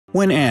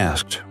When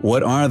asked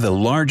what are the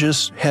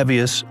largest,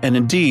 heaviest, and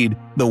indeed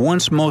the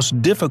once most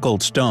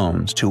difficult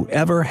stones to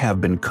ever have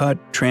been cut,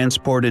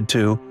 transported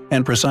to,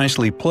 and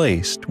precisely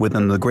placed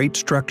within the great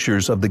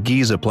structures of the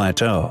Giza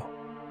Plateau,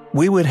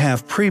 we would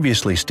have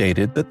previously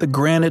stated that the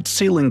granite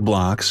ceiling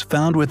blocks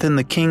found within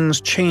the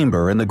King's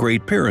Chamber in the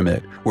Great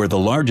Pyramid were the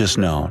largest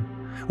known,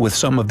 with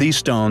some of these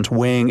stones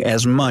weighing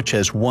as much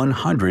as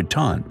 100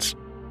 tons.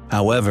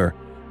 However,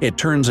 it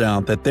turns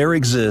out that there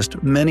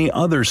exist many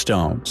other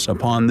stones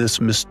upon this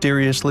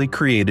mysteriously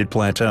created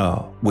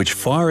plateau, which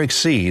far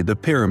exceed the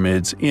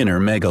pyramid's inner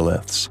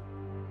megaliths.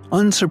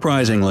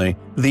 Unsurprisingly,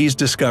 these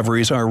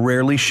discoveries are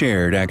rarely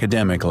shared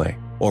academically,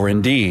 or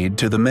indeed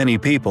to the many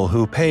people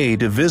who pay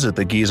to visit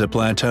the Giza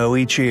Plateau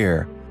each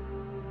year.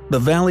 The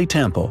Valley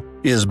Temple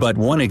is but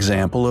one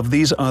example of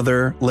these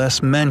other,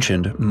 less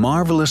mentioned,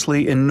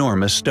 marvelously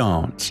enormous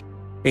stones,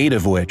 8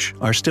 of which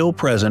are still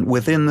present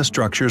within the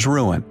structure's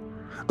ruin,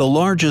 the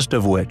largest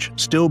of which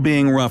still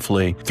being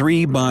roughly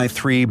 3 by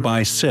 3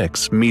 by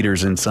 6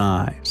 meters in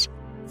size.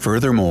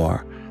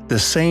 Furthermore, the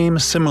same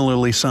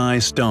similarly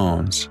sized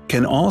stones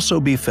can also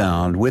be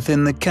found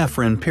within the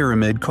Khafre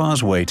Pyramid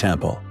Causeway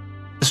Temple.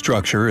 The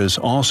structure is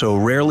also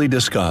rarely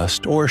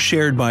discussed or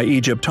shared by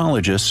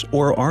Egyptologists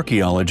or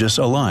archaeologists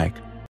alike,